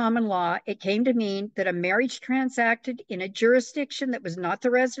English common law, it came to mean that a marriage transacted in a jurisdiction that was not the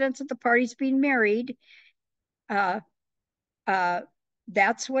residence of the parties being married. That's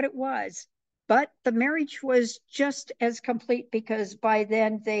what it was. But the marriage was just as complete because by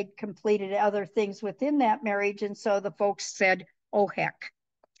then they'd completed other things within that marriage. And so the folks said, oh, heck.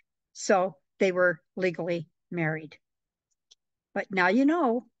 So they were legally married. But now you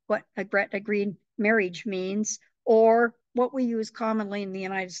know what a Gretna Green marriage means, or what we use commonly in the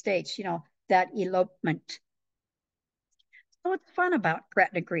United States, that elopement. So what's fun about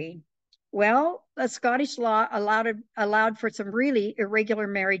Gretna Green? Well, the Scottish law allowed for some really irregular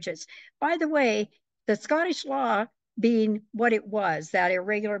marriages. By the way, the Scottish law being what it was, that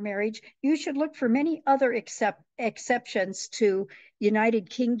irregular marriage, you should look for many other exceptions to United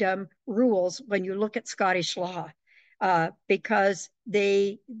Kingdom rules when you look at Scottish law. Because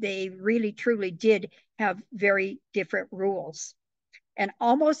they really truly did have very different rules. And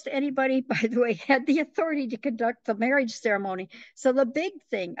almost anybody, by the way, had the authority to conduct the marriage ceremony. So the big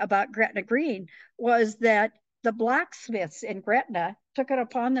thing about Gretna Green was that the blacksmiths in Gretna took it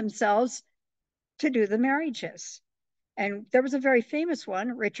upon themselves to do the marriages. And there was a very famous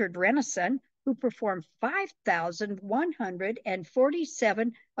one, Richard Renison, who performed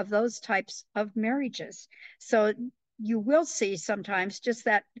 5,147 of those types of marriages. So you will see sometimes just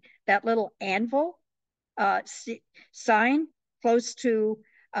that little anvil uh, sign close to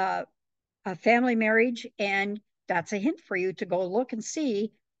uh, a family marriage, and that's a hint for you to go look and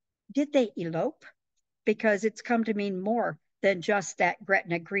see, did they elope? Because it's come to mean more than just that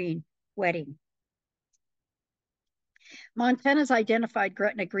Gretna Green wedding. Montana's identified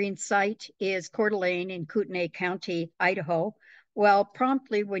Gretna Green site is Coeur d'Alene in Kootenai County, Idaho. Well,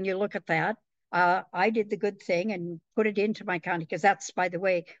 promptly when you look at that, I did the good thing and put it into my county because that's, by the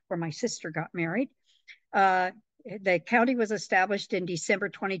way, where my sister got married. Uh, the county was established in December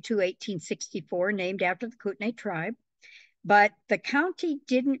 22, 1864, named after the Kootenai tribe. But the county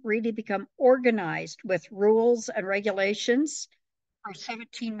didn't really become organized with rules and regulations for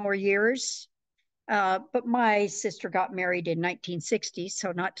 17 more years. But my sister got married in 1960,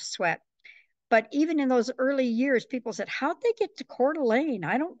 so not to sweat. But even in those early years, people said, how'd they get to Coeur d'Alene?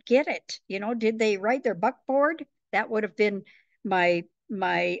 I don't get it. Did they ride their buckboard? That would have been my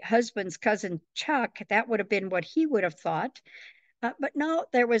husband's cousin Chuck. That would have been what he would have thought. But no,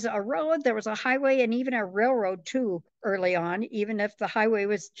 there was a road, there was a highway, and even a railroad too early on, even if the highway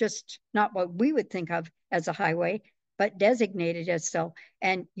was just not what we would think of as a highway, but designated as so.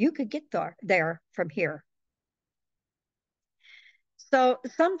 And you could get there from here. So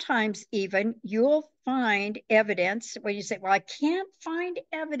sometimes even you'll find evidence when you say, well, I can't find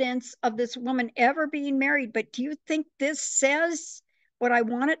evidence of this woman ever being married, but do you think this says what I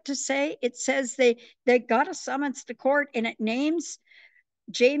want it to say? It says they got a summons to court and it names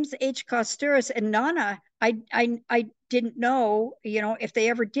James H. Costuris and Nana. I didn't know, if they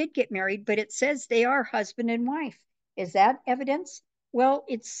ever did get married, but it says they are husband and wife. Is that evidence? Well,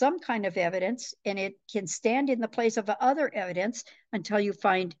 it's some kind of evidence, and it can stand in the place of other evidence until you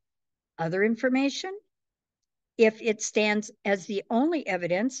find other information. If it stands as the only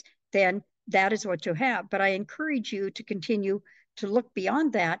evidence, then that is what you have. But I encourage you to continue to look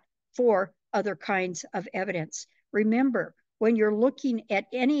beyond that for other kinds of evidence. Remember, when you're looking at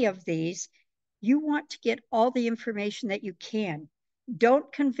any of these, you want to get all the information that you can.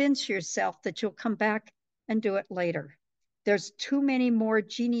 Don't convince yourself that you'll come back and do it later. There's too many more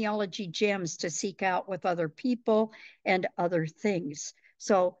genealogy gems to seek out with other people and other things.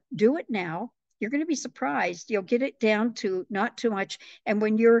 So do it now. You're going to be surprised. You'll get it down to not too much. And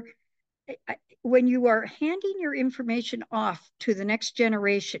when you are handing your information off to the next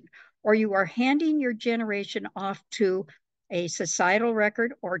generation, or you are handing your generation off to a societal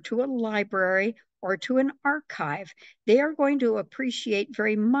record or to a library or to an archive, they are going to appreciate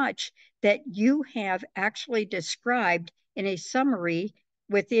very much that you have actually described in a summary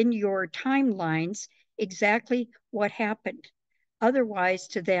within your timelines exactly what happened. Otherwise,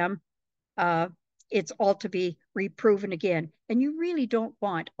 to them, uh, it's all to be reproven again. And you really don't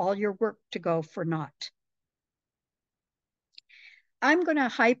want all your work to go for naught. I'm going to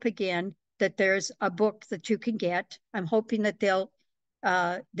hype again that there's a book that you can get. I'm hoping that they will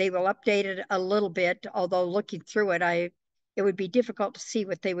update it a little bit, although looking through it, it would be difficult to see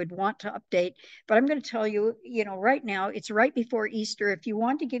what they would want to update. But I'm going to tell you, right now, it's right before Easter. If you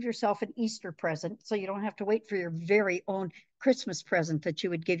want to give yourself an Easter present, so you don't have to wait for your very own Christmas present that you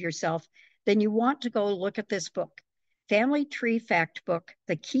would give yourself, then you want to go look at this book. Family Tree Fact Book,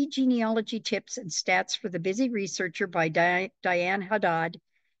 The Key Genealogy Tips and Stats for the Busy Researcher by Diane Haddad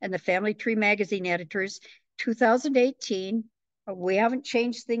and the Family Tree Magazine editors, 2018. We haven't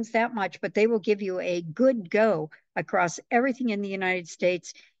changed things that much, but they will give you a good go across everything in the United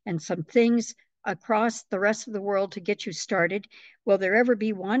States and some things across the rest of the world to get you started. Will there ever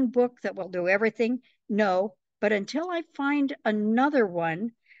be one book that will do everything? No, but until I find another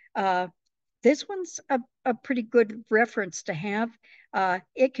one, this one's a pretty good reference to have.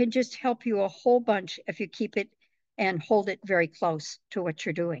 It can just help you a whole bunch if you keep it and hold it very close to what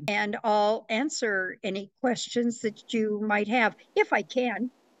you're doing. And I'll answer any questions that you might have if I can.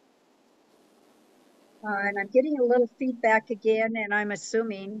 And I'm getting a little feedback again, and I'm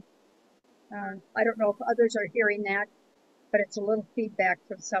assuming, I don't know if others are hearing that, but it's a little feedback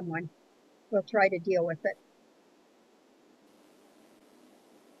from someone. We'll try to deal with it.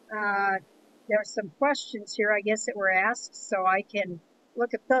 Uh, there are some questions here, I guess, that were asked, so I can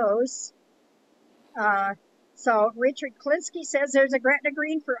look at those. So Richard Klinsky says there's a Gretna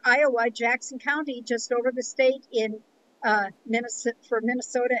Green for Iowa, Jackson County, just over the state in Minnesota, for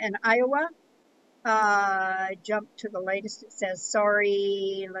Minnesota and Iowa. Jump to the latest. It says,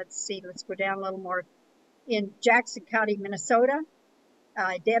 sorry, let's see, let's go down a little more. In Jackson County, Minnesota.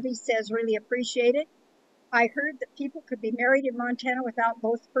 Debbie says, really appreciate it. I heard that people could be married in Montana without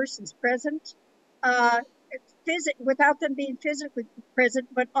both persons present, uh, without them being physically present,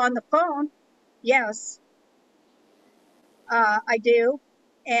 but on the phone. Yes, I do.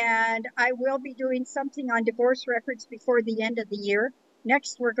 And I will be doing something on divorce records before the end of the year.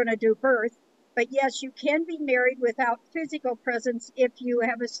 Next, we're going to do birth. But yes, you can be married without physical presence if you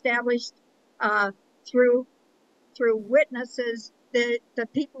have established uh, through witnesses that the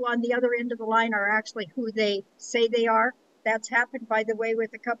people on the other end of the line are actually who they say they are. That's happened, by the way,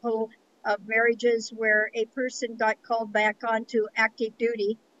 with a couple of marriages where a person got called back onto active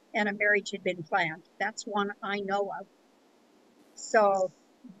duty and a marriage had been planned. That's one I know of. So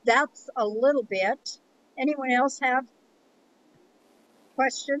that's a little bit. Anyone else have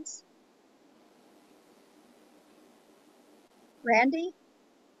questions? Randy?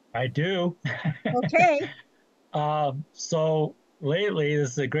 I do. Okay. So lately,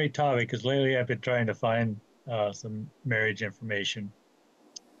 this is a great topic because lately I've been trying to find some marriage information.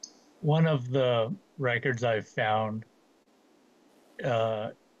 One of the records I've found,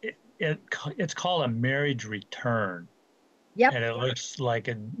 uh, it's called a marriage return, Yep. and it looks like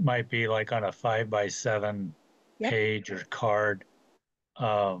it might be like on a 5 by 7 Yep. page or card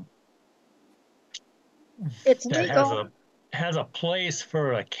um, It's that has legal. a place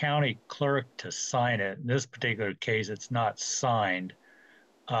for a county clerk to sign it. In this particular case, it's not signed.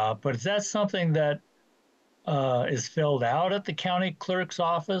 But is that something that is filled out at the county clerk's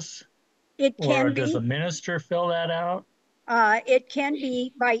office, It or can does the be. minister fill that out? It can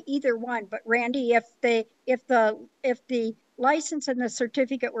be by either one, but Randy, if the license and the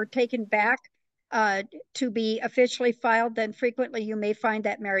certificate were taken back uh, to be officially filed, then frequently you may find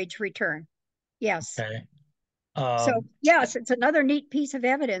that marriage return. Yes. Okay. So yes, it's another neat piece of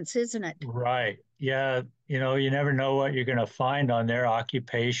evidence, isn't it? Right. Yeah. You never know what you're going to find on their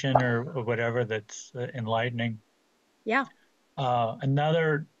occupation or whatever that's enlightening. Yeah.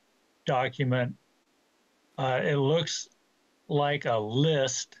 Another document, it looks like a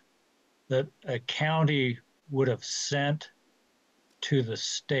list that a county would have sent to the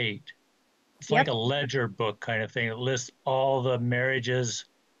state. It's like Yep. a ledger book kind of thing. It lists all the marriages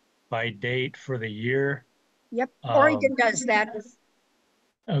by date for the year. Yep. Um, Oregon does that.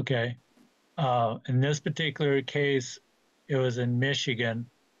 okay. In this particular case, it was in Michigan,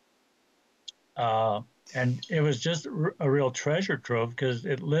 uh, and it was just a real treasure trove because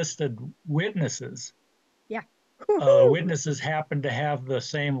it listed witnesses. Yeah. Woohoo. Witnesses happened to have the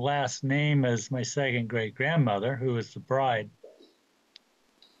same last name as my second great grandmother, who was the bride.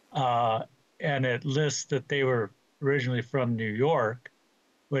 Uh, and it lists that they were originally from New York,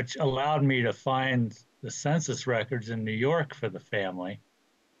 which allowed me to find the census records in New York for the family.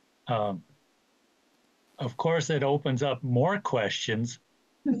 Um, of course, it opens up more questions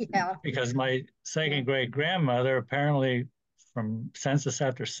Yeah. because my second great grandmother, apparently from census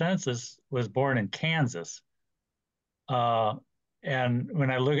after census, was born in Kansas. Uh, and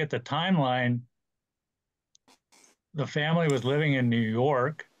when I look at the timeline, the family was living in New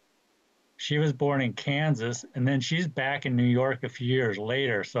York. She was born in Kansas, and then she's back in New York a few years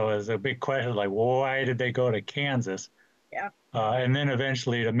later. So it's a big question, like, why did they go to Kansas? Yeah. And then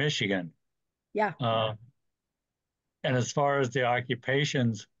eventually to Michigan. Yeah. Uh, and as far as the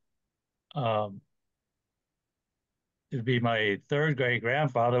occupations, um, it'd be my third great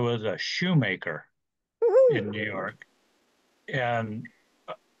grandfather was a shoemaker Woohoo. in New York, and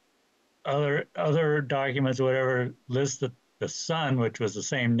other documents, whatever, list that the son, which was the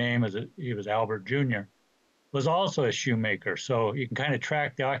same name as he was Albert Jr., was also a shoemaker. So you can kind of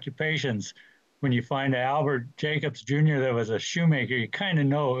track the occupations. When you find Albert Jacobs Jr. that was a shoemaker, you kind of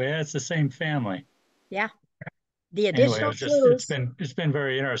know, yeah, it's the same family. Yeah. The Anyway, additional it's clues. been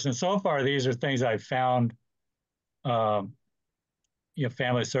very interesting. So far, these are things I've found, um,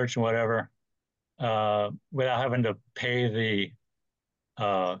 family search and whatever, without having to pay the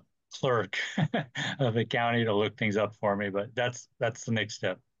clerk of the county to look things up for me. But that's the next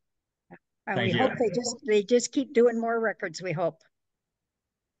step. And we Thank hope you. they just keep doing more records, we hope.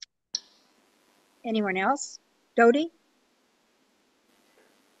 Anyone else? Dodie,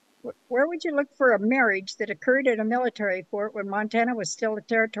 where would you look for a marriage that occurred at a military fort when Montana was still a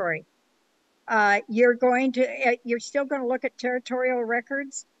territory? You're still going to look at territorial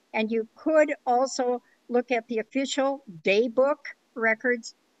records, and you could also look at the official daybook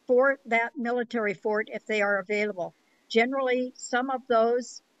records for that military fort if they are available. Generally, some of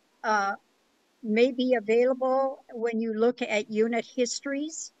those uh, may be available when you look at unit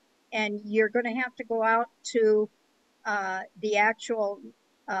histories, and you're going to have to go out to the actual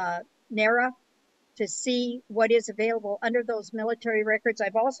NARA to see what is available under those military records.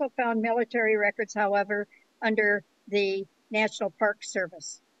 I've also found military records, however, under the National Park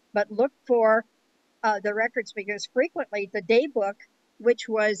Service. But look for the records, because frequently the day book, which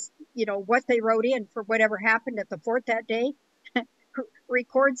was, what they wrote in for whatever happened at the fort that day,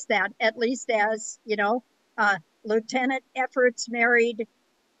 records that, at least as, Lieutenant Efforts married,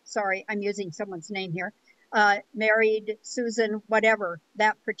 sorry, I'm using someone's name here, married Susan, whatever,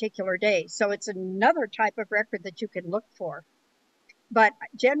 that particular day. So it's another type of record that you can look for. But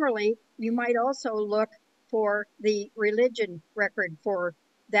generally, you might also look for the religion record for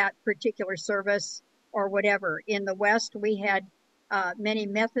that particular service or whatever. In the West, we had many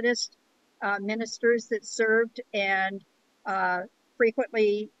Methodist ministers that served, and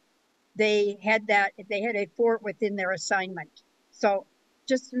frequently they had a fort within their assignment. So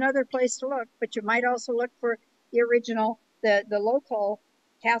just another place to look. But you might also look for the original, the local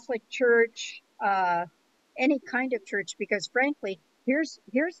Catholic church, any kind of church, because frankly, here's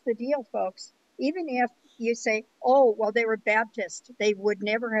the deal, folks. Even if you say, oh, well, they were Baptist, they would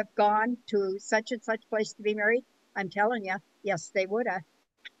never have gone to such and such place to be married. I'm telling you, yes, they would have.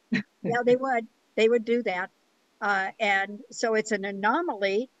 Yeah, they would. They would do that. And so it's an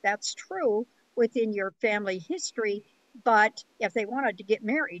anomaly. That's true within your family history. But if they wanted to get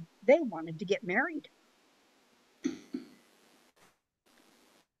married, they wanted to get married.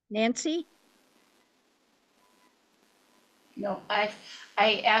 Nancy? No, I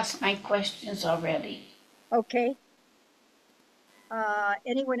asked my questions already. Okay.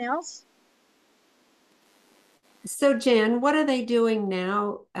 Anyone else? So, Jan, what are they doing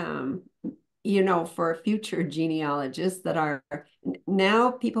now? For future genealogists that are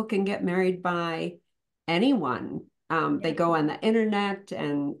now people can get married by anyone. They go on the internet,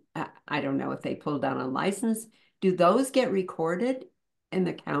 and I don't know if they pull down a license. Do those get recorded in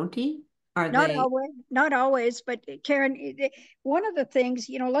the county? Are they? Not always, but Karen, one of the things,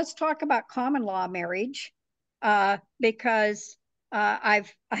 let's talk about common law marriage, because I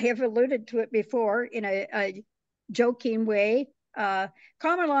have alluded to it before in a joking way.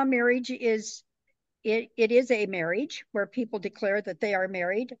 Common law marriage it is a marriage where people declare that they are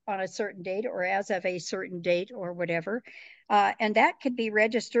married on a certain date or as of a certain date or whatever, and that could be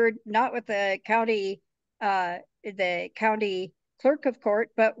registered not with the county clerk of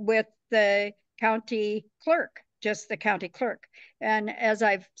court, but with the county clerk, just the county clerk. And as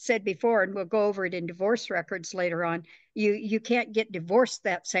I've said before, and we'll go over it in divorce records later on, you can't get divorced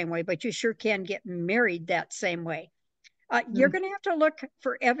that same way, but you sure can get married that same way. You're going to have to look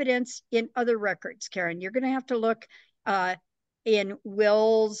for evidence in other records, Karen. You're going to have to look in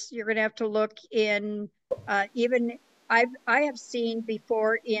wills. You're going to have to look in even I have seen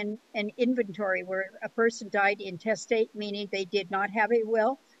before in an inventory where a person died intestate, meaning they did not have a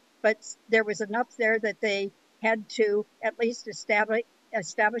will, but there was enough there that they had to at least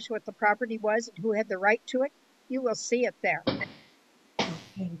establish what the property was and who had the right to it. You will see it there.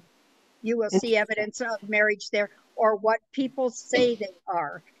 Okay. You will see evidence of marriage there, or what people say they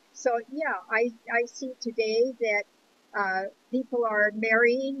are. So yeah, I see today that people are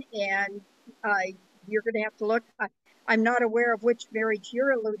marrying, and you're going to have to look. I'm not aware of which marriage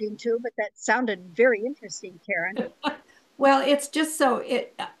you're alluding to, but that sounded very interesting, Karen. Well, it's just so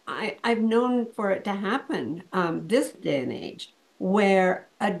I've known for it to happen this day and age where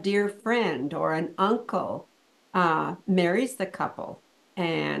a dear friend or an uncle marries the couple,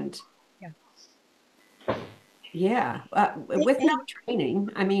 and Yeah. yeah, Hey, with no hey, training.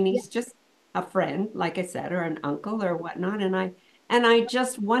 I mean, yeah. he's just a friend, like I said, or an uncle or whatnot. And I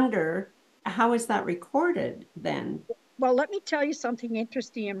just wonder, how is that recorded then? Well, let me tell you something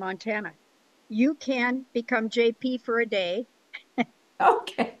interesting in Montana. You can become JP for a day.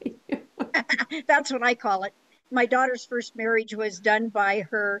 Okay. That's what I call it. My daughter's first marriage was done by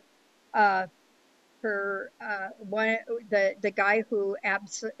uh, one the guy who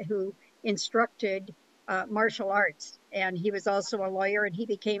instructed martial arts, and he was also a lawyer, and he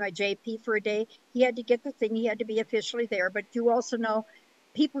became a JP for a day. He had to get the thing, he had to be officially there, but you also know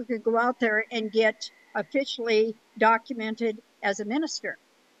people could go out there and get officially documented as a minister.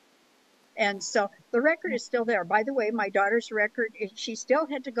 And so the record is still there. By the way, my daughter's record, she still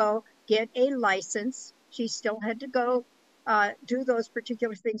had to go get a license, she still had to go do those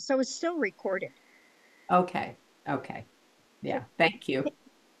particular things, so it's still recorded. Okay. Okay. Yeah. Thank you.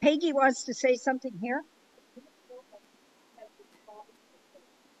 Peggy wants to say something here.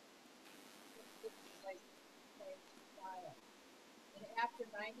 And after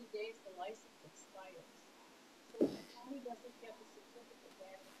 90 days, the license expires. So if the county doesn't get the certificate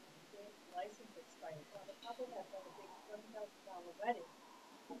back in 90 days, the license expires. Now, the couple has got a big $20,000 wedding.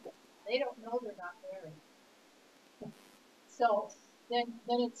 They don't know they're not married. So then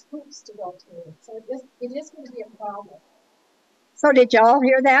it's hoops to go through. So it is going to be a problem. So did y'all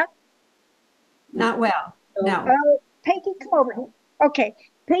hear that? Not well. No. Peggy, come over here. Okay.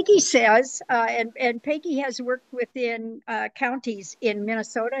 Peggy says, and Peggy has worked within counties in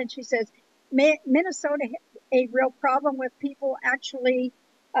Minnesota, and she says Minnesota has a real problem with people actually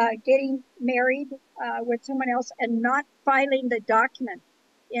getting married with someone else and not filing the document.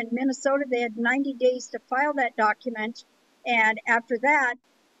 In Minnesota, they had 90 days to file that document, and after that,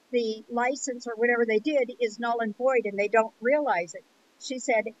 the license or whatever they did is null and void, and they don't realize it. She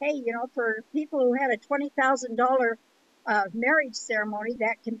said, hey, you know, for people who had a $20,000 marriage ceremony,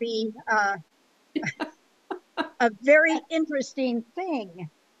 that can be a very interesting thing.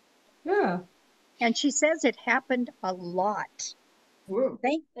 Yeah. And she says it happened a lot.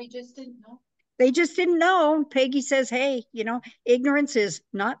 They just didn't know. They just didn't know. Peggy says, hey, you know, ignorance is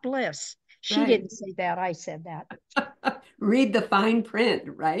not bliss. She Right. didn't say that. I said that. Read the fine print,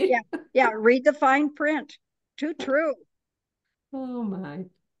 right? Yeah, read the fine print. Too true. Oh my.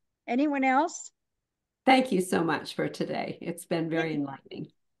 Anyone else? Thank you so much for today. It's been very enlightening,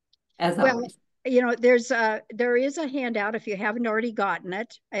 as always. You know, there is a handout. If you haven't already gotten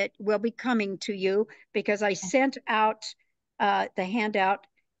it, it will be coming to you because I sent out the handout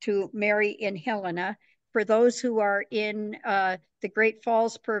to Mary and Helena. For those who are in the Great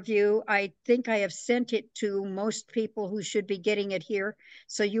Falls purview, I think I have sent it to most people who should be getting it here.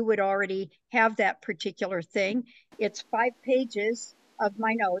 So you would already have that particular thing. It's 5 pages of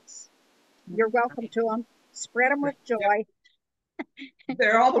my notes. You're welcome to them. Spread them with joy.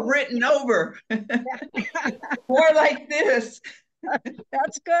 They're all written over. More like this.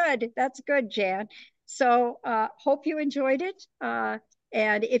 That's good. That's good, Jan. So hope you enjoyed it.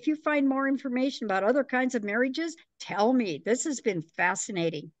 And if you find more information about other kinds of marriages, tell me. This has been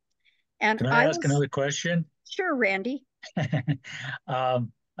fascinating. And Can I ask another question? Sure, Randy.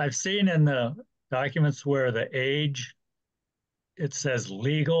 I've seen in the documents where the age, it says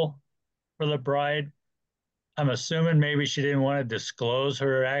legal for the bride. I'm assuming maybe she didn't want to disclose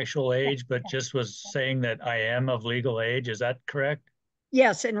her actual age, but just was saying that I am of legal age. Is that correct?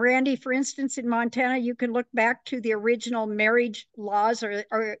 Yes, and Randy, for instance, in Montana, you can look back to the original marriage laws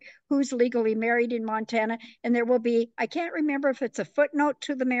or who's legally married in Montana, and there will be, I can't remember if it's a footnote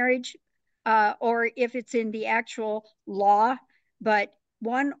to the marriage or if it's in the actual law, but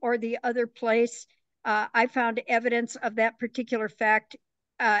one or the other place, I found evidence of that particular fact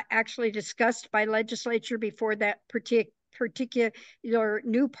actually discussed by legislature before that particular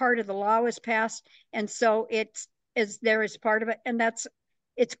new part of the law was passed. And so it's is there as part of it. And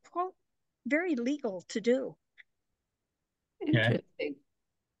it's quote very legal to do. Interesting.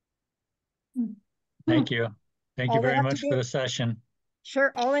 Thank you. Thank you All they very have to much do- for the session.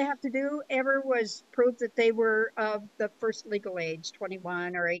 Sure, all they have to do ever was prove that they were of the first legal age,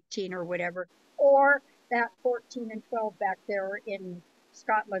 21 or 18 or whatever, or that 14 and 12 back there in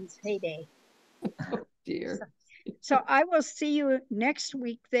Scotland's heyday. Oh dear. So I will see you next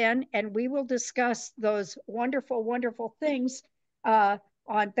week then, and we will discuss those wonderful, wonderful things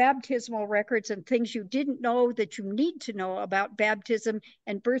on baptismal records and things you didn't know that you need to know about baptism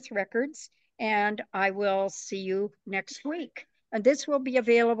and birth records. And I will see you next week. And this will be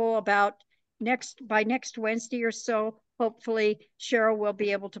available about by next Wednesday or so. Hopefully, Cheryl will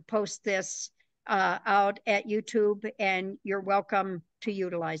be able to post this out at YouTube, and you're welcome to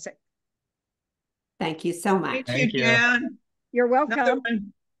utilize it. Thank you so much. Thank you, Jan. You're welcome.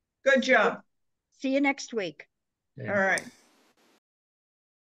 Good job. See you next week. All right.